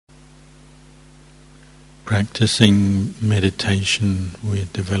Practicing meditation, we're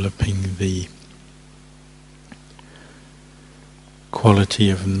developing the quality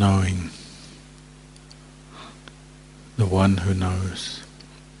of knowing, the one who knows.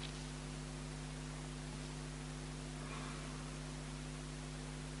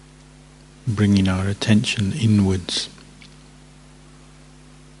 Bringing our attention inwards,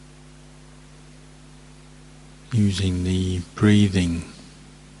 using the breathing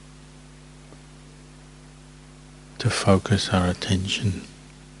to focus our attention.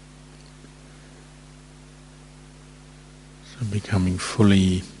 So becoming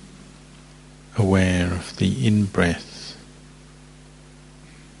fully aware of the in-breath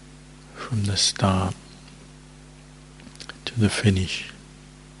from the start to the finish.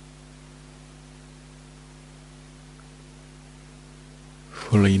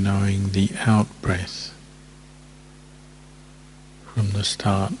 Fully knowing the out-breath from the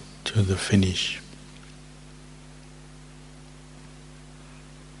start to the finish.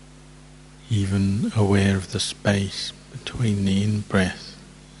 Even aware of the space between the in-breath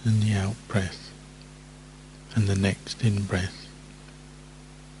and the out-breath and the next in-breath.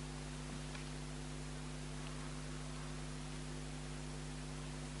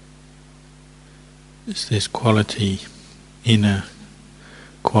 It's this quality, inner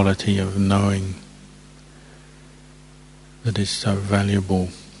quality of knowing, that is so valuable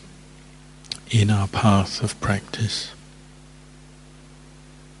in our path of practice.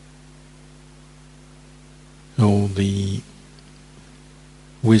 All the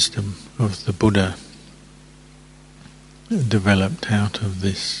wisdom of the Buddha developed out of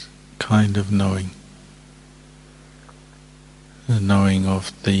this kind of knowing, the knowing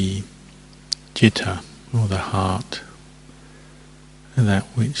of the citta, or the heart, that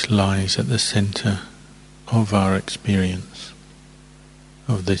which lies at the center of our experience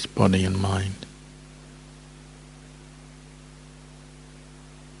of this body and mind.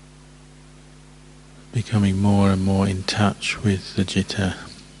 Becoming more and more in touch with the citta,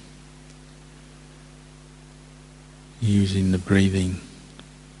 using the breathing,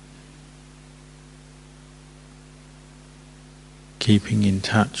 keeping in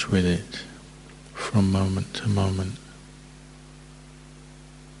touch with it from moment to moment.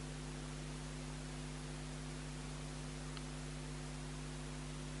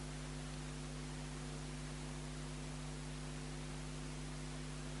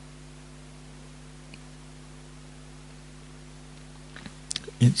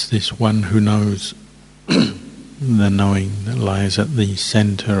 It's this one who knows, the knowing that lies at the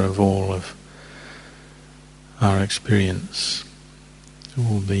center of all of our experience,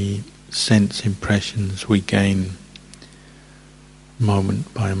 all the sense impressions we gain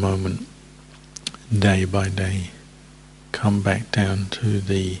moment by moment, day by day, come back down to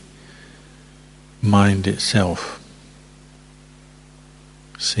the mind itself,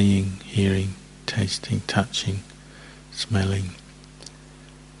 seeing, hearing, tasting, touching, smelling,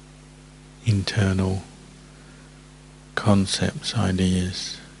 internal concepts,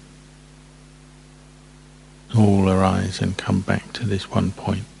 ideas, all arise and come back to this one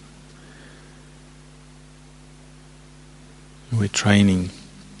point. We're training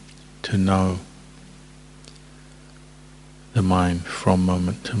to know the mind from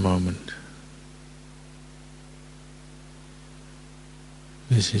moment to moment.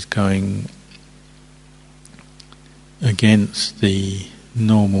 This is going against the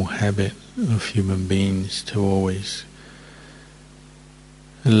normal habit of human beings to always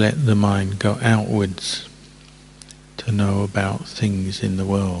let the mind go outwards to know about things in the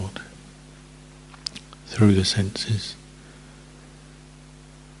world through the senses.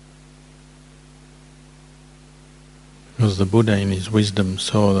 Because the Buddha in his wisdom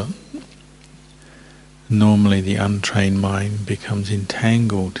saw that normally the untrained mind becomes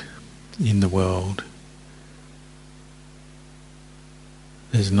entangled in the world.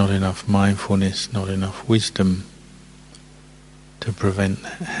 There's not enough mindfulness, not enough wisdom to prevent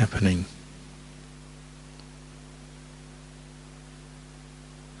that happening.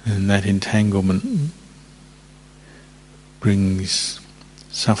 And that entanglement brings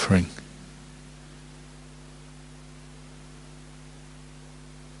suffering.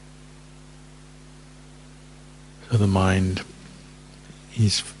 So the mind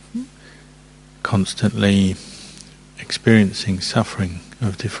is constantly experiencing suffering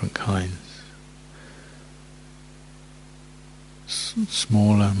of different kinds.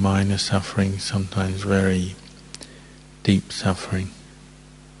 Smaller, minor suffering, sometimes very deep suffering.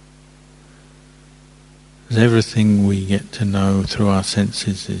 As everything we get to know through our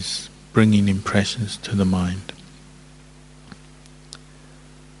senses is bringing impressions to the mind.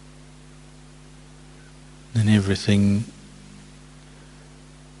 then everything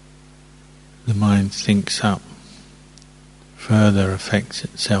the mind thinks up further affects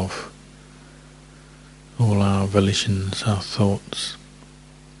itself. All our volitions, our thoughts,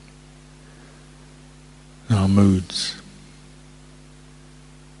 our moods.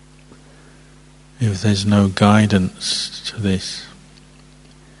 If there's no guidance to this,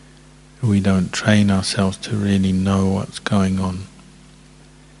 we don't train ourselves to really know what's going on,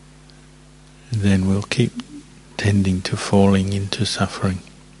 then we'll keep tending to falling into suffering.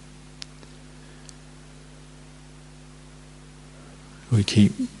 We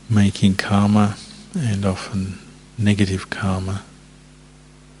keep making karma, and often negative karma,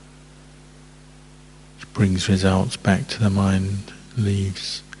 which brings results back to the mind,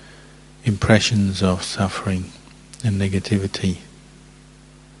 leaves impressions of suffering and negativity.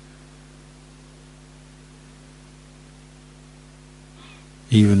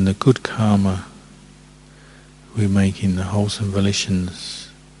 Even the good karma we make in the wholesome volitions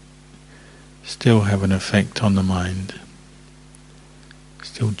still have an effect on the mind,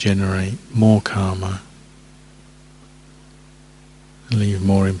 still generate more karma, leave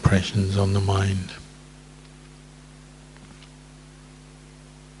more impressions on the mind.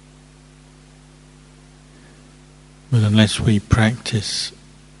 But unless we practice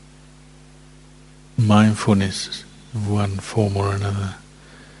mindfulness of one form or another,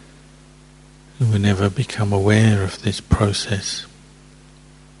 we never become aware of this process,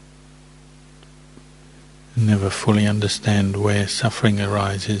 never fully understand where suffering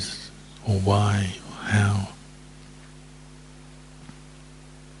arises, or why, or how.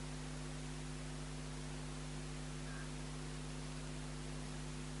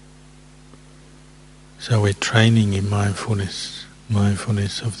 So we're training in mindfulness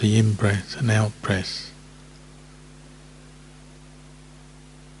of the in-breath and out-breath,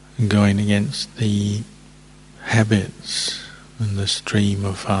 going against the habits and the stream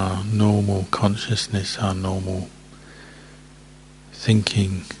of our normal consciousness, our normal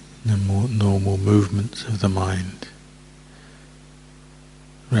thinking, the more normal movements of the mind,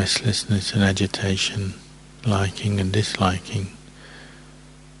 restlessness and agitation, liking and disliking.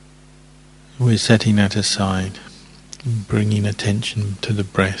 We're setting that aside, bringing attention to the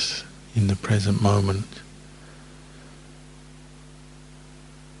breath in the present moment.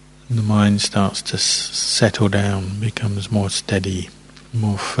 The mind starts to settle down, becomes more steady,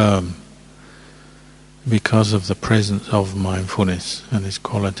 more firm, because of the presence of mindfulness and this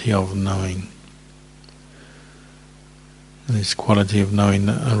quality of knowing. And this quality of knowing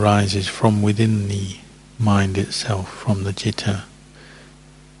that arises from within the mind itself, from the citta,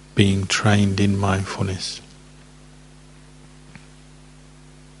 being trained in mindfulness.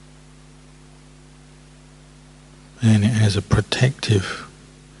 And it has a protective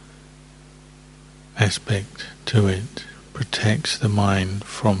aspect to it, protects the mind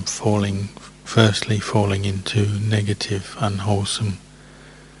from firstly falling into negative, unwholesome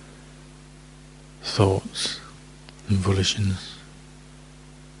thoughts and volitions,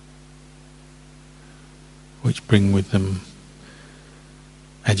 which bring with them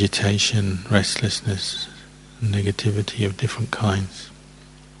agitation, restlessness, negativity of different kinds.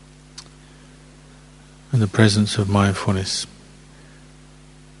 And the presence of mindfulness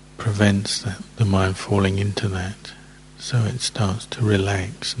prevents the mind falling into that, so it starts to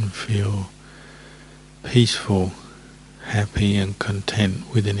relax and feel peaceful, happy and content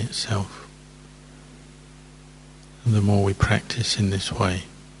within itself. And the more we practice in this way,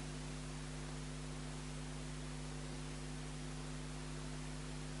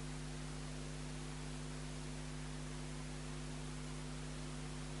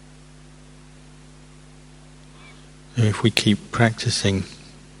 if we keep practicing,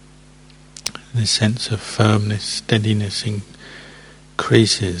 the sense of firmness, steadiness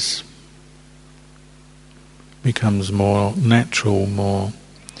increases, becomes more natural, more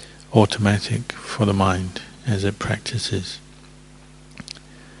automatic for the mind as it practices.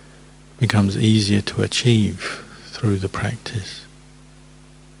 Becomes easier to achieve through the practice.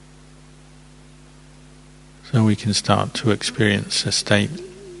 So we can start to experience a state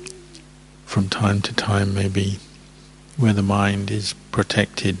from time to time, maybe, where the mind is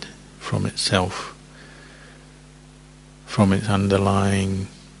protected from itself, from its underlying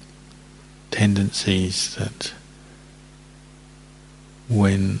tendencies that,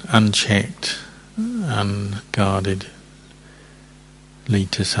 when unchecked, unguarded,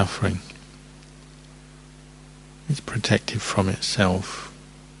 lead to suffering. It's protected from itself,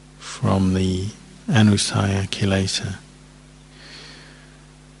 from the anusaya kilesa,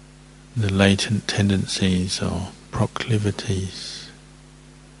 the latent tendencies or proclivities,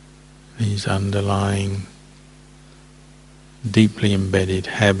 these underlying deeply embedded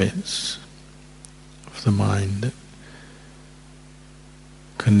habits of the mind that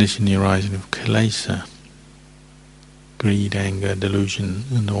condition the arising of kilesa, greed, anger, delusion,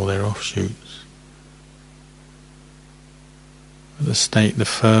 and all their offshoots. The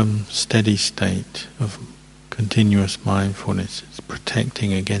firm, steady state of continuous mindfulness is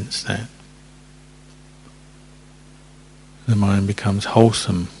protecting against that. The mind becomes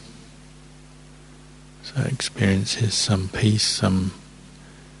wholesome, so it experiences some peace, some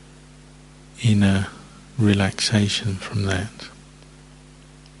inner relaxation from that.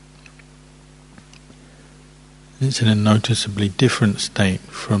 It's in a noticeably different state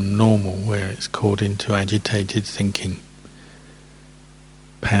from normal, where it's caught into agitated thinking,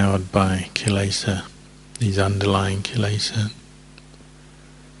 powered by kilesa, these underlying kilesa.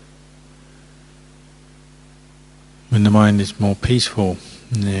 When the mind is more peaceful,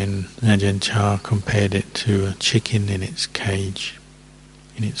 then Ajahn compared it to a chicken in its cage,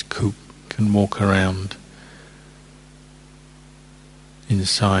 in its coop, can walk around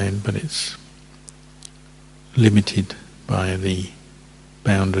inside, but it's limited by the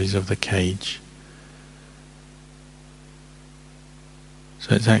boundaries of the cage.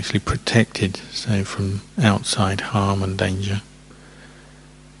 So it's actually protected, say, from outside harm and danger.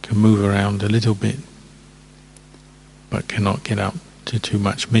 Can move around a little bit, but cannot get up to too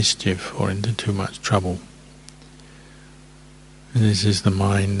much mischief or into too much trouble. And this is the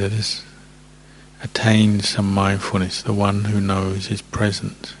mind that has attained some mindfulness, the one who knows is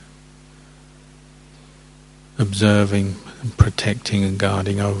present, observing and protecting and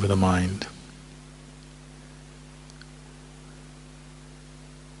guarding over the mind.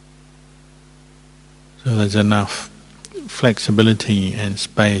 So there's enough flexibility and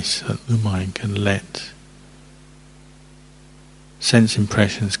space that the mind can let sense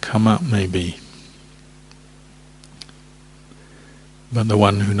impressions come up, maybe, but the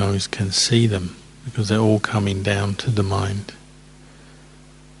one who knows can see them, because they're all coming down to the mind.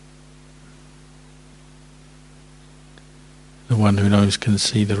 The one who knows can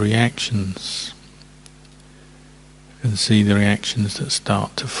see the reactions, can see the reactions that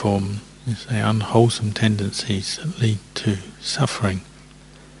start to form, say, unwholesome tendencies that lead to suffering.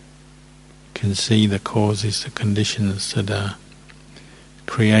 Can see the causes, the conditions that are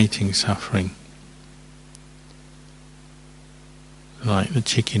creating suffering. Like the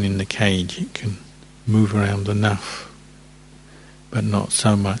chicken in the cage, it can move around enough, but not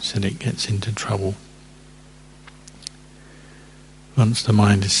so much that it gets into trouble. Once the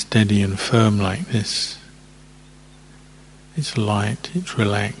mind is steady and firm like this, it's light, it's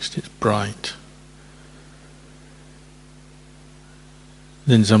relaxed, it's bright,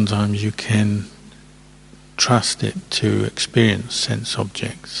 then sometimes you can trust it to experience sense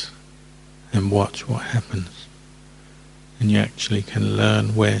objects and watch what happens. And you actually can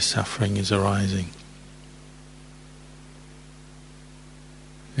learn where suffering is arising.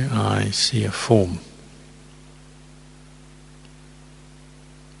 Your eyes see a form.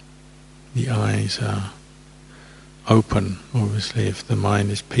 The eyes are open. Obviously, if the mind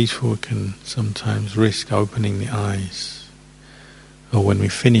is peaceful, it can sometimes risk opening the eyes. Or when we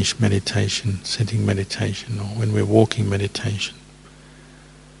finish meditation, sitting meditation, or when we're walking meditation,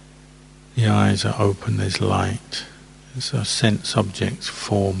 the eyes are open, there's light. So sense objects,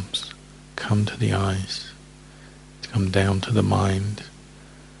 forms, come to the eyes, come down to the mind.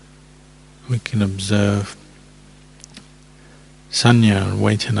 We can observe sanya and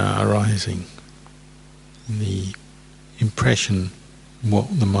vedana arising, the impression,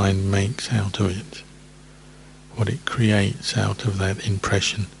 what the mind makes out of it, what it creates out of that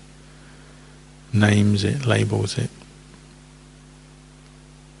impression, names it, labels it,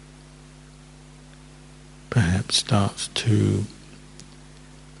 perhaps starts to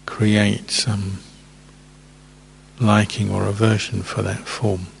create some liking or aversion for that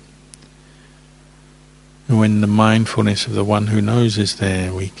form. And when the mindfulness of the one who knows is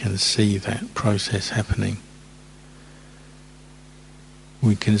there, we can see that process happening.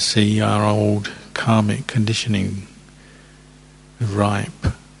 We can see our old karmic conditioning ripe.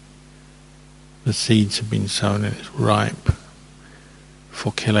 The seeds have been sown and it's ripe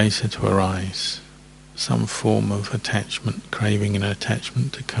for kilesa to arise. Some form of attachment, craving and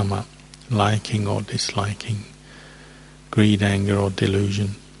attachment to come up, liking or disliking, greed, anger or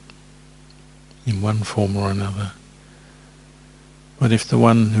delusion, in one form or another. But if the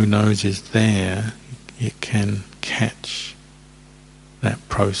one who knows is there, it can catch that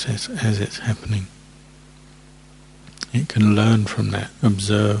process as it's happening. It can learn from that,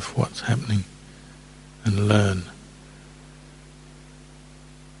 observe what's happening and learn.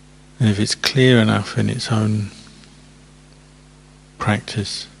 And if it's clear enough in its own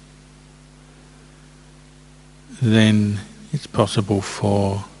practice, then it's possible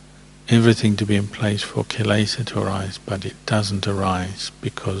for everything to be in place for kilesa to arise, but it doesn't arise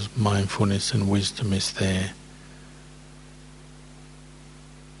because mindfulness and wisdom is there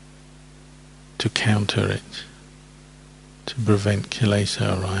to counter it, to prevent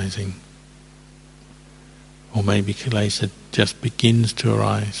kilesa arising. Or maybe kilesa just begins to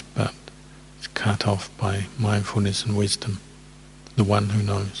arise, but it's cut off by mindfulness and wisdom, the one who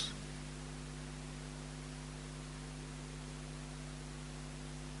knows.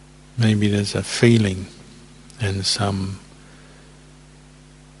 Maybe there's a feeling and something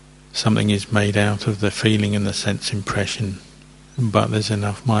is made out of the feeling and the sense impression, but there's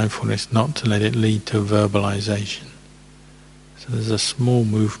enough mindfulness not to let it lead to verbalization. So there's a small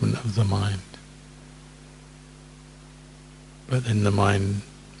movement of the mind, but then the mind,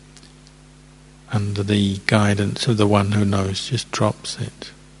 under the guidance of the one who knows, just drops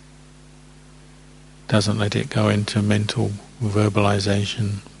it. Doesn't let it go into mental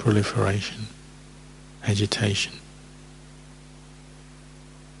verbalization, proliferation, agitation.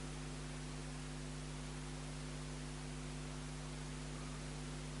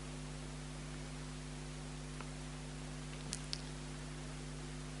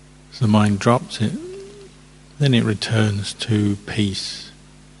 So the mind drops it, then it returns to peace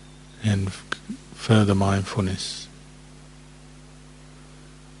and further mindfulness.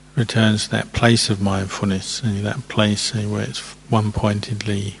 Returns to that place of mindfulness, and that place where it's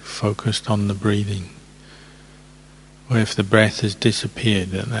one-pointedly focused on the breathing. Or if the breath has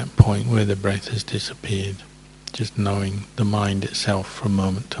disappeared, at that point where the breath has disappeared, just knowing the mind itself from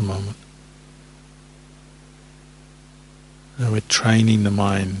moment to moment. So we're training the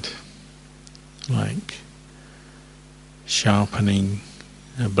mind like sharpening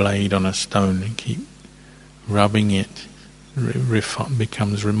a blade on a stone, and keep rubbing it.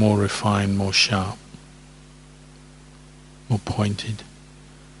 Becomes more refined, more sharp, more pointed.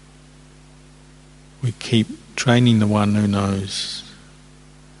 We keep training the one who knows,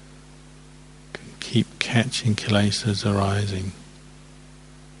 keep catching kilesas arising,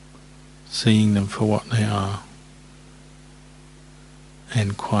 seeing them for what they are,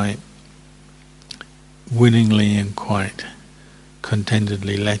 and quite willingly and quite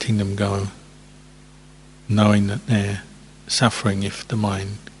contentedly letting them go, knowing that they're suffering if the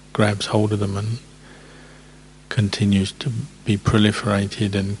mind grabs hold of them and continues to be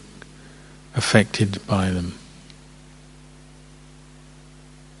proliferated and affected by them.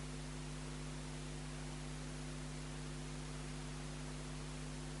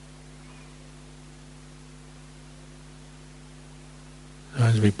 So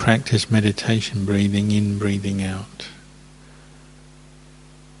as we practice meditation, breathing in, breathing out,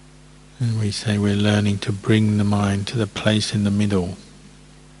 and we say we're learning to bring the mind to the place in the middle,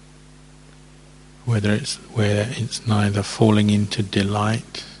 where it's neither falling into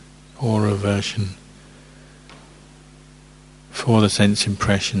delight or aversion for the sense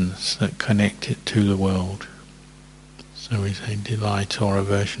impressions that connect it to the world. So we say delight or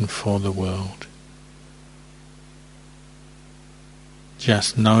aversion for the world.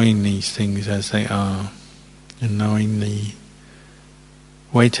 Just knowing these things as they are, and knowing the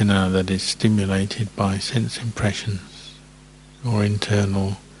Vedana that is stimulated by sense impressions or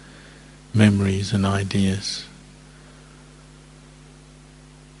internal memories and ideas.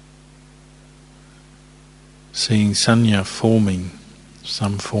 Seeing sanya forming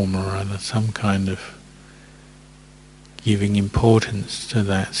some form or other, some kind of giving importance to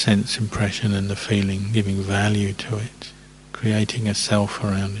that sense impression and the feeling, giving value to it, creating a self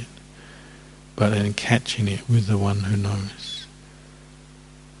around it, but then catching it with the one who knows.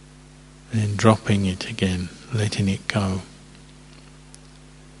 And dropping it again, letting it go.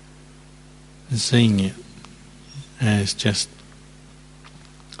 And seeing it as just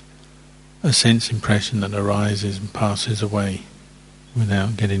a sense impression that arises and passes away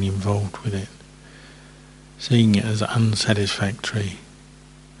without getting involved with it. Seeing it as unsatisfactory,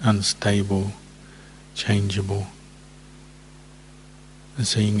 unstable, changeable. And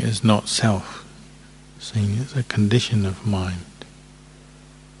seeing it as not self. Seeing it as a condition of mind.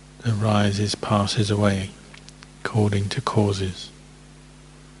 Arises, passes away, according to causes.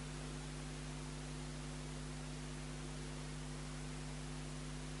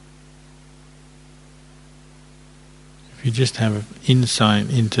 If you just have insight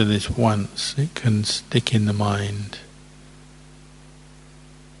into this once, it can stick in the mind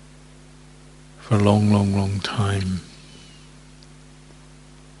for a long, long, long time.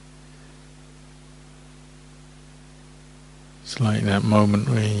 It's like that moment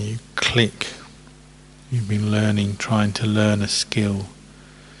where you click You've been learning, trying to learn a skill,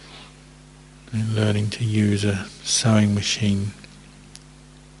 and learning to use a sewing machine.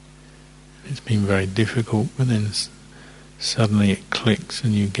 It's been very difficult, but then suddenly it clicks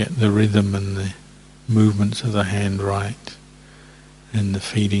and you get the rhythm and the movements of the hand right, and the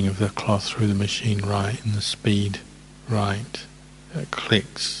feeding of the cloth through the machine right, and the speed right. It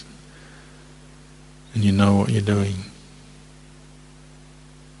clicks, and you know what you're doing.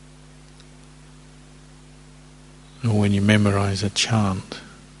 Or when you memorize a chant,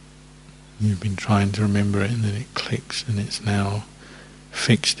 you've been trying to remember it, and then it clicks, and it's now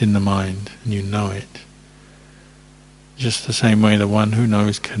fixed in the mind, and you know it. Just the same way the one who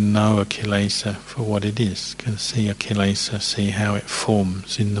knows can know a kilesa for what it is, can see a kilesa, see how it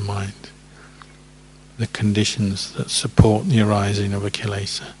forms in the mind, the conditions that support the arising of a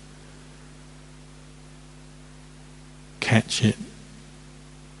kilesa. Catch it,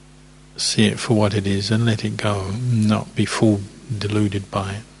 see it for what it is, and let it go, not be deluded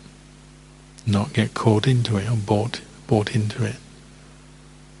by it, not get caught into it or bought into it.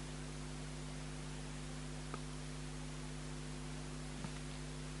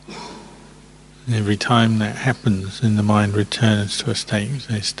 Every time that happens, then the mind returns to a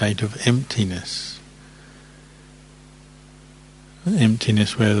state of emptiness.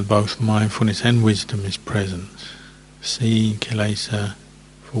 Emptiness where both mindfulness and wisdom is present. Seeing kilesa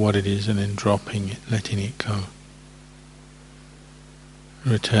for what it is and then dropping it, letting it go.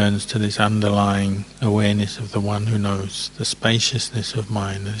 Returns to this underlying awareness of the one who knows, the spaciousness of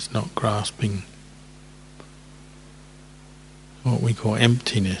mind that is not grasping. What we call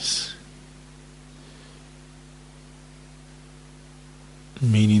emptiness.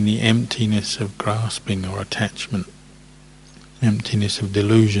 Meaning the emptiness of grasping or attachment, emptiness of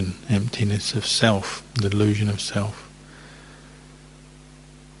delusion, emptiness of self, delusion of self.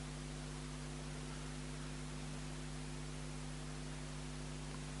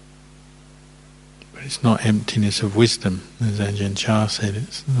 But it's not emptiness of wisdom, as Ajahn said.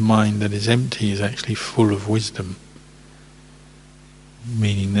 It's the mind that is empty is actually full of wisdom,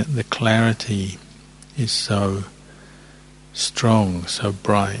 meaning that the clarity is so strong, so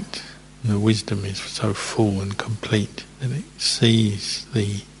bright, the wisdom is so full and complete that it sees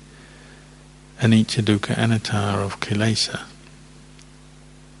the anicca dukkha anatta of kilesa.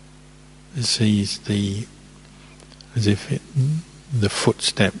 It sees as if the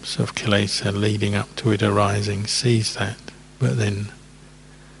footsteps of kilesa leading up to it arising, sees that, but then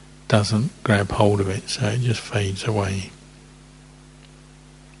doesn't grab hold of it, so it just fades away.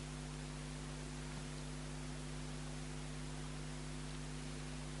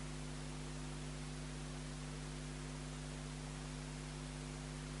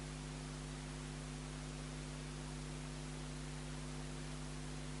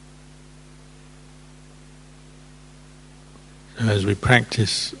 As we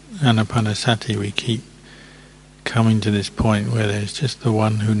practice anapanasati, we keep coming to this point where there's just the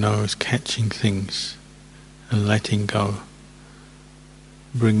one who knows, catching things and letting go,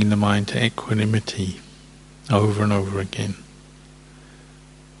 bringing the mind to equanimity over and over again,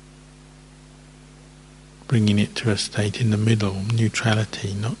 bringing it to a state in the middle,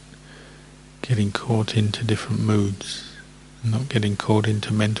 neutrality, not getting caught into different moods, not getting caught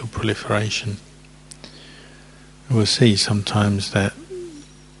into mental proliferation. We'll see sometimes that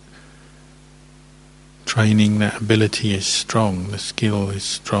training, that ability is strong, the skill is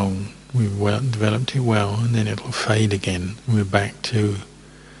strong, we've developed it well, and then it'll fade again. We're back to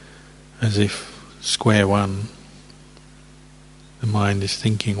as if square one. The mind is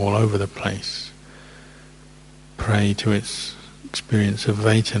thinking all over the place, prey to its experience of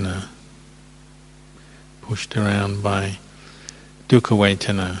vedana, pushed around by dukkha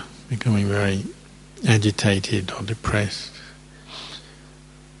vedana, becoming very agitated or depressed,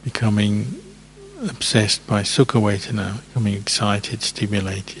 becoming obsessed by sukha vedana, becoming excited,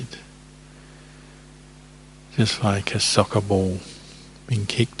 stimulated, just like a soccer ball being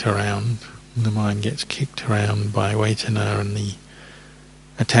kicked around. The mind gets kicked around by vedana and the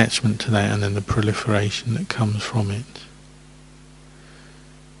attachment to that, and then the proliferation that comes from it.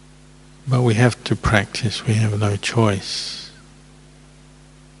 But we have to practice, we have no choice.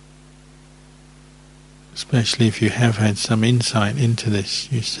 Especially if you have had some insight into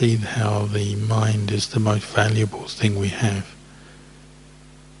this, you see how the mind is the most valuable thing we have.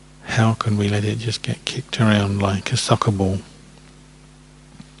 How can we let it just get kicked around like a soccer ball?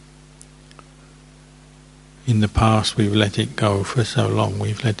 In the past we've let it go for so long,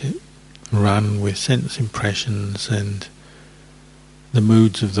 we've let it run with sense impressions and the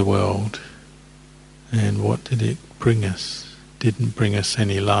moods of the world, and what did it bring us? Didn't bring us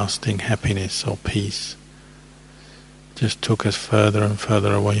any lasting happiness or peace. just took us further and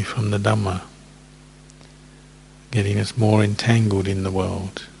further away from the Dhamma, getting us more entangled in the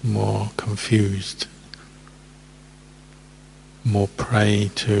world, more confused, more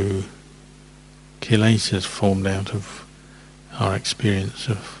prey to kilesas formed out of our experience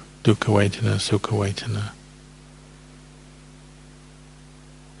of dukkha vedana, sukha vedana.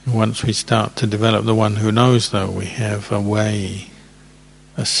 Once we start to develop the one who knows, though, we have a way,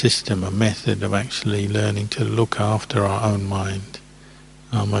 a system, a method of actually learning to look after our own mind,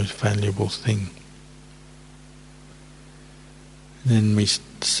 our most valuable thing. Then we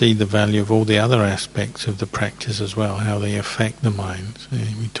see the value of all the other aspects of the practice as well, how they affect the mind.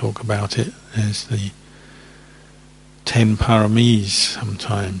 We talk about it as the 10 paramis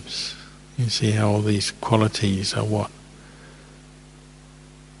sometimes. You see how all these qualities are what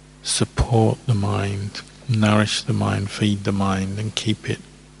support the mind, nourish the mind, feed the mind, and keep it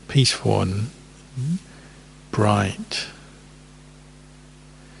peaceful and bright.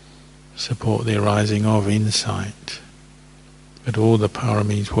 Support the arising of insight. But all the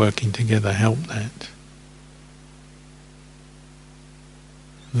paramis working together help that.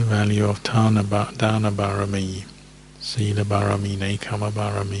 The value of dana barami, sila barami, nekama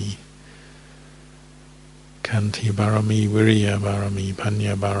barami, kanti barami, viriya barami,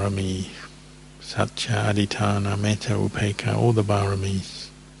 panya barami, satya, adhitthana, metta, upekkha, all the baramis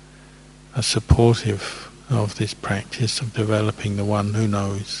are supportive of this practice of developing the one who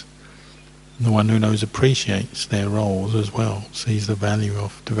knows. And the one who knows appreciates their roles as well, sees the value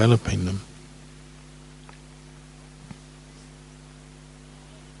of developing them.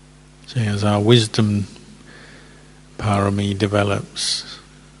 So as our wisdom parami develops,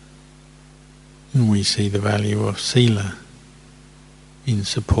 we see the value of sila in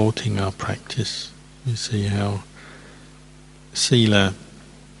supporting our practice. You see how sila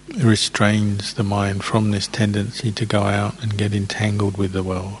restrains the mind from this tendency to go out and get entangled with the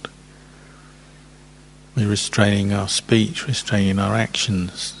world. We're restraining our speech, restraining our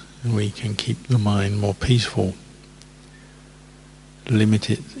actions, and we can keep the mind more peaceful, limit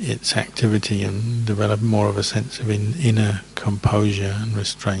its activity, and develop more of a sense of inner composure and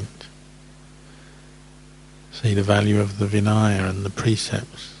restraint. See the value of the Vinaya and the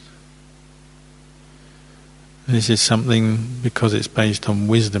precepts. And this is something, because it's based on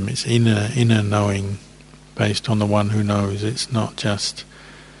wisdom, it's inner knowing, based on the one who knows. It's not just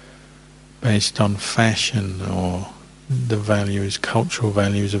based on fashion or the values, cultural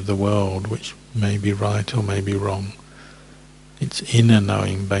values of the world, which may be right or may be wrong. It's inner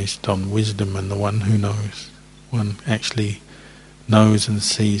knowing based on wisdom and the one who knows. One actually knows and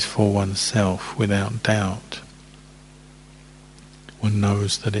sees for oneself without doubt. One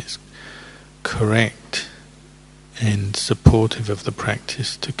knows that it's correct and supportive of the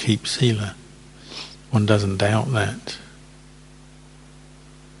practice to keep sila. One doesn't doubt that.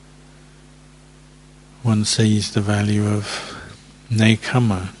 One sees the value of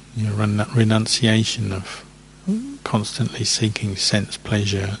nekama, renunciation of constantly seeking sense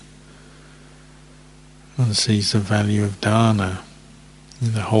pleasure. One sees the value of dana,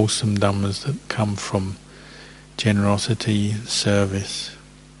 the wholesome dhammas that come from generosity and service.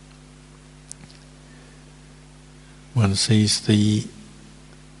 One sees the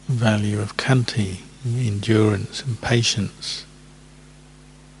value of kanti, endurance and patience,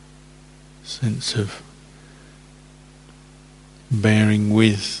 sense of bearing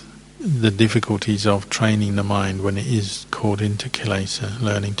with the difficulties of training the mind when it is caught into kilesa,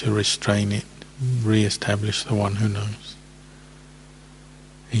 learning to restrain it, re-establish the one who knows.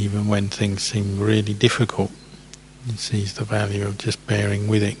 Even when things seem really difficult, it sees the value of just bearing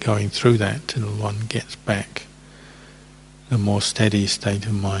with it, going through that till one gets back a more steady state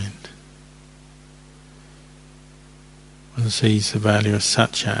of mind. One sees the value of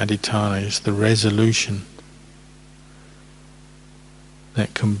satya, adhitthana, is the resolution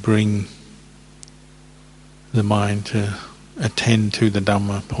that can bring the mind to attend to the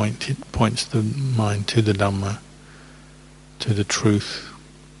Dhamma, points the mind to the Dhamma, to the truth.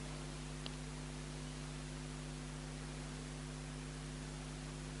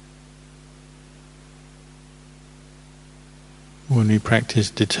 When we practice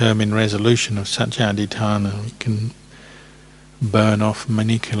determined resolution of satya adhitthana, we can burn off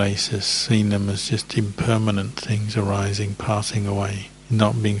many kilesas, seeing them as just impermanent things arising, passing away,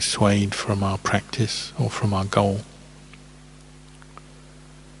 not being swayed from our practice or from our goal.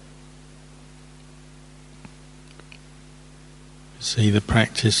 See the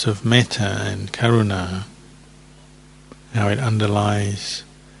practice of metta and karuna, how it underlies,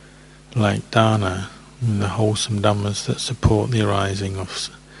 like dana, the wholesome dhammas that support the arising of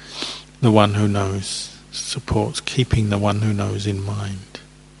the one who knows. supports keeping the one who knows in mind.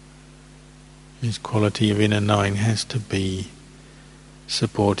 This quality of inner knowing has to be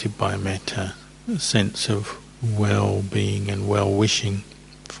supported by metta, a sense of well-being and well-wishing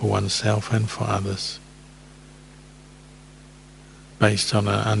for oneself and for others, based on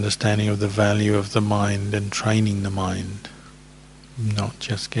an understanding of the value of the mind and training the mind, not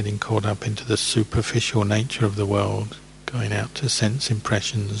just getting caught up into the superficial nature of the world, going out to sense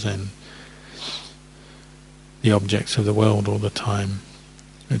impressions and the objects of the world all the time.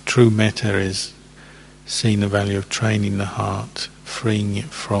 A true metta is seeing the value of training the heart, freeing it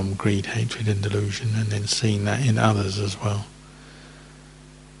from greed, hatred and delusion, and then seeing that in others as well.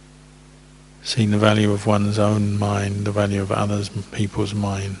 Seeing the value of one's own mind, the value of others, people's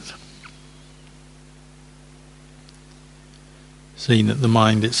minds. Seeing that the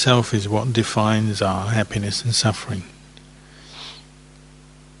mind itself is what defines our happiness and suffering.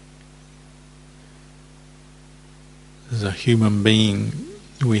 As a human being,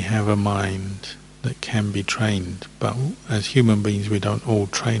 we have a mind that can be trained, but as human beings we don't all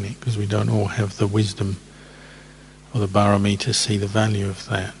train it, because we don't all have the wisdom or the barami to see the value of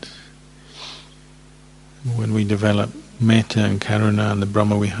that. When we develop metta and karuna and the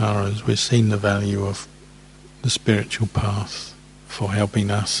Brahmaviharas, we're seeing the value of the spiritual path for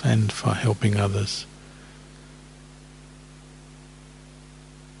helping us and for helping others.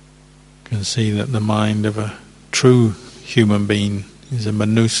 You can see that the mind of a true human being is a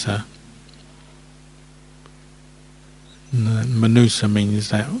manusa. Manusa means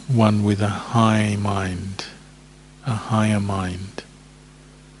that one with a high mind, a higher mind.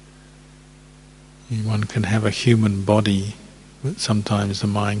 One can have a human body, but sometimes the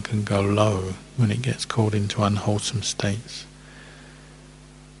mind can go low when it gets caught into unwholesome states.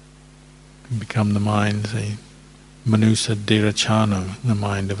 It can become the mind, say, manusa dirachano, the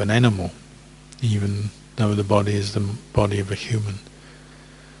mind of an animal, even though the body is the body of a human.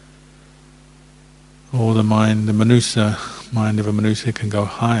 Or the mind, the manusa, mind of a manusa can go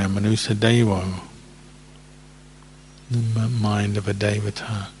higher, manusa devo, the mind of a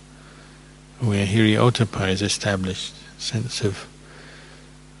devata, where hiriotapa is established, sense of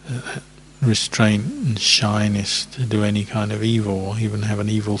restraint and shyness to do any kind of evil or even have an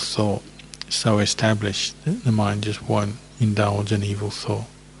evil thought, so established that the mind just won't indulge in evil thought,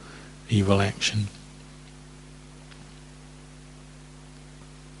 evil action.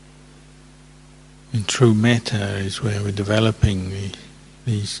 And true metta is where we're developing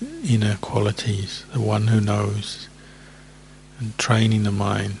these inner qualities, the one who knows, and training the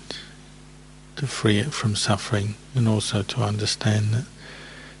mind to free it from suffering, and also to understand that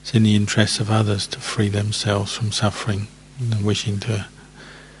it's in the interests of others to free themselves from suffering, and wishing to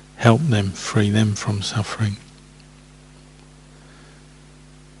help them, free them from suffering.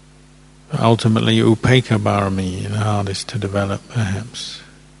 But ultimately, upekkha barami is the hardest to develop, perhaps.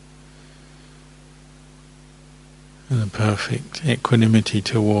 And the perfect equanimity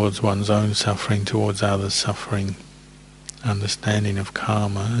towards one's own suffering, towards others' suffering, understanding of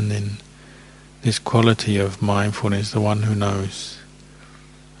karma, and then this quality of mindfulness, the one who knows,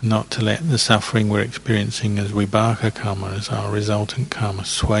 not to let the suffering we're experiencing as vibhaka karma, as our resultant karma,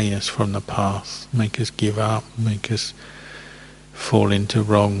 sway us from the path, make us give up, make us fall into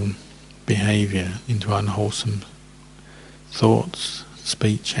wrong behaviour, into unwholesome thoughts,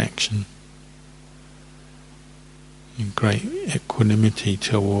 speech, action. In great equanimity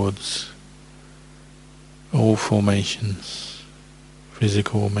towards all formations,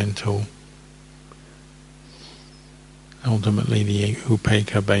 physical, mental. Ultimately, the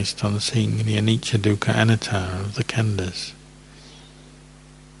upekkha based on seeing the anicca, dukkha, anatta of the khandhas.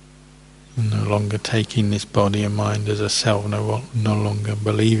 No longer taking this body and mind as a self, no longer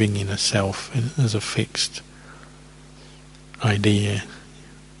believing in a self as a fixed idea.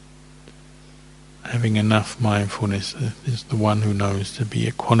 Having enough mindfulness is the one who knows to be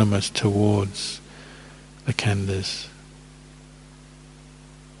equanimous towards the khandhas.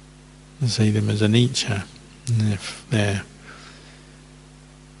 And see them as anicca, and if their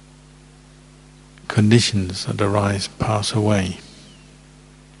conditions that arise pass away,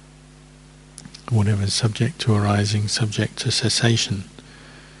 whatever is subject to arising, subject to cessation.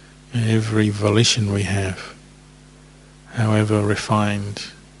 Every volition we have, however refined,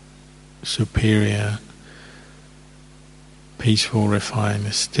 superior, peaceful, refined,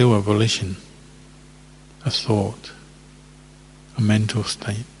 is still a volition, a thought, a mental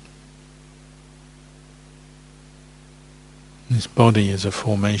state. This body is a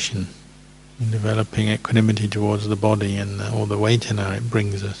formation, and developing equanimity towards the body and all the vedana it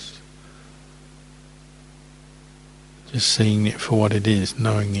brings us. Just seeing it for what it is,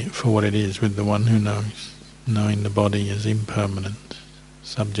 knowing it for what it is with the one who knows, knowing the body as impermanent,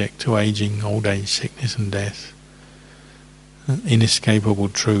 subject to aging, old age, sickness and death, inescapable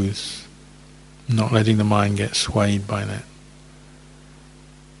truths, not letting the mind get swayed by that.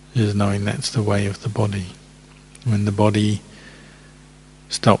 Just knowing that's the way of the body. When the body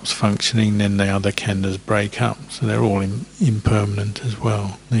stops functioning, then the other khandhas break up, so they're all impermanent as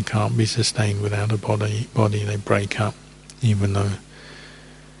well. They can't be sustained without a body, they break up, even though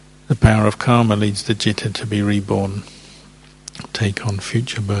the power of karma leads the citta to be reborn, take on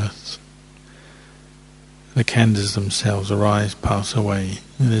future births. The khandhas themselves arise, pass away,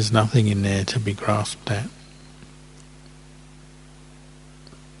 and there's nothing in there to be grasped at.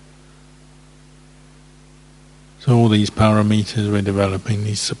 So all these paramitas we're developing,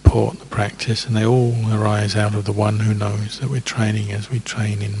 these support the practice, and they all arise out of the one who knows that we're training as we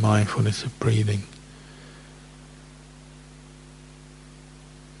train in mindfulness of breathing.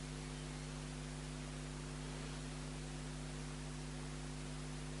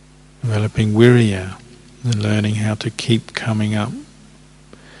 Developing virya, and learning how to keep coming up,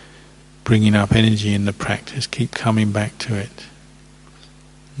 bringing up energy in the practice, keep coming back to it.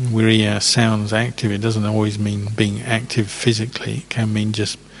 Virya sounds active. It doesn't always mean being active physically. It can mean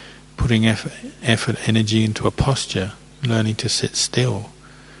just putting effort, energy into a posture, learning to sit still,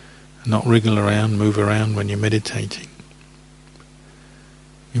 not wriggle around, move around when you're meditating.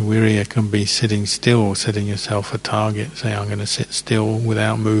 Your virya can be sitting still, setting yourself a target, say I'm going to sit still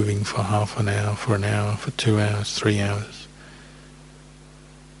without moving for half an hour, for 2 hours, 3 hours.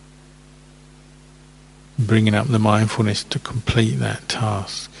 Bringing up the mindfulness to complete that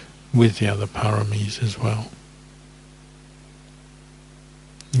task with the other paramis as well.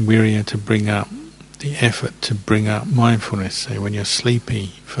 Virya to bring up the effort to bring up mindfulness, say when you're sleepy,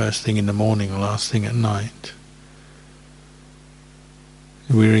 first thing in the morning or last thing at night.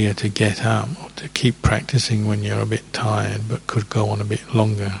 Virya to get up, or to keep practicing when you're a bit tired but could go on a bit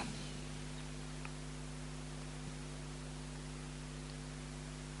longer.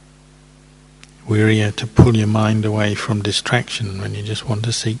 Virya to pull your mind away from distraction when you just want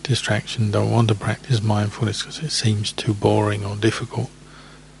to seek distraction, don't want to practice mindfulness because it seems too boring or difficult.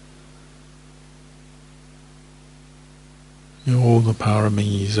 All the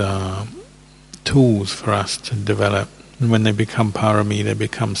paramis are tools for us to develop. And when they become parami, they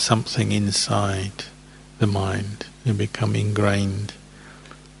become something inside the mind. They become ingrained,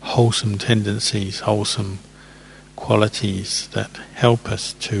 wholesome tendencies, wholesome qualities that help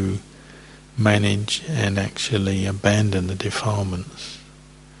us to manage and actually abandon the defilements.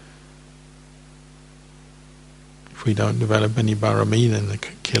 If we don't develop any parami, then the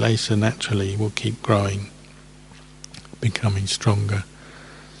kilesa naturally will keep growing, becoming stronger,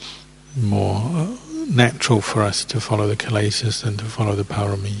 more natural for us to follow the kilesas than to follow the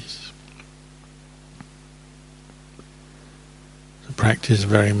paramis. The practice is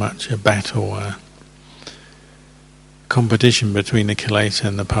very much a battle, a competition between the kilesa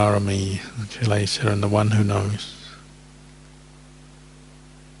and the parami, the kilesa and the one who knows.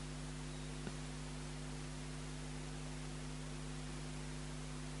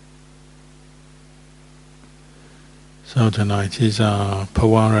 So tonight is our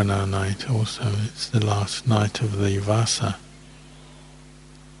Pavarana night also. It's the last night of the Vasa.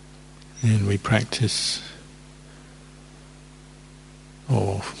 And we practice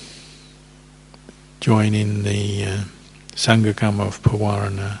or join in the Sangakama of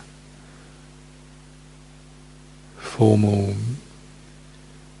Pavarana, formal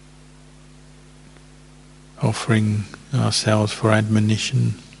offering ourselves for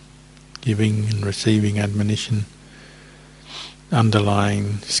admonition, giving and receiving admonition,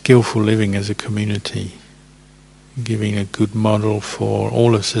 underlying skillful living as a community, giving a good model for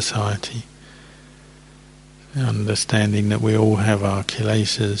all of society, understanding that we all have our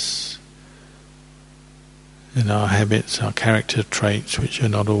kilesas and our habits, our character traits, which are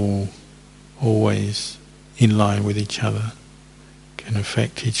not all always in line with each other, can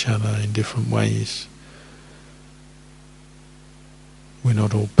affect each other in different ways. We're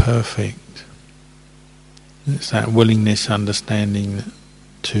not all perfect. It's that willingness, understanding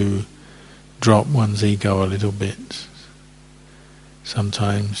to drop one's ego a little bit.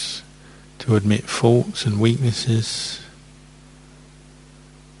 Sometimes to admit faults and weaknesses.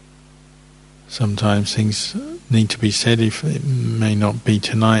 Sometimes things need to be said, if it may not be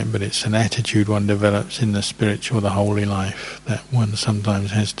tonight, but it's an attitude one develops in the spiritual, the holy life, that one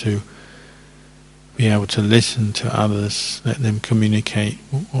sometimes has to be able to listen to others, let them communicate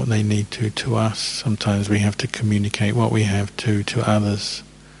what they need to us. Sometimes we have to communicate what we have to others,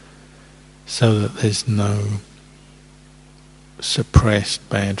 so that there's no suppressed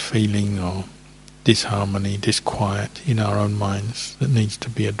bad feeling or disharmony, disquiet in our own minds that needs to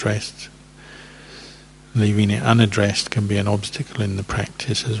be addressed. Leaving it unaddressed can be an obstacle in the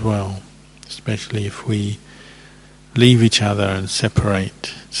practice as well, especially if we leave each other and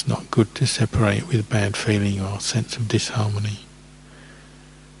separate. It's not good to separate with bad feeling or sense of disharmony.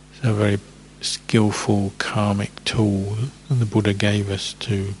 It's a very skillful karmic tool that the Buddha gave us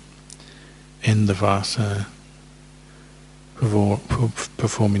to end the vasa,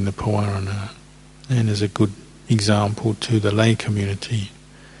 performing the pavarana, and as a good example to the lay community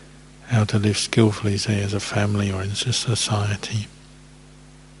how to live skillfully, say as a family or in society.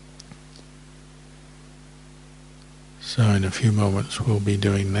 So in a few moments we'll be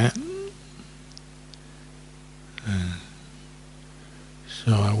doing that.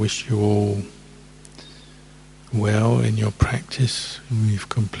 So I wish you all well in your practice. We've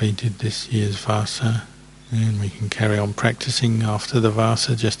completed this year's vasa, and we can carry on practicing after the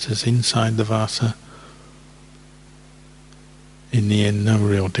vasa just as inside the vasa. In the end, no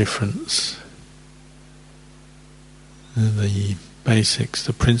real difference. The basics,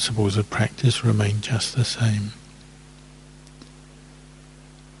 the principles of practice remain just the same.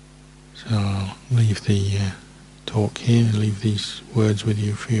 So I'll leave the talk here and leave these words with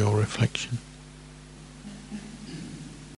you for your reflection.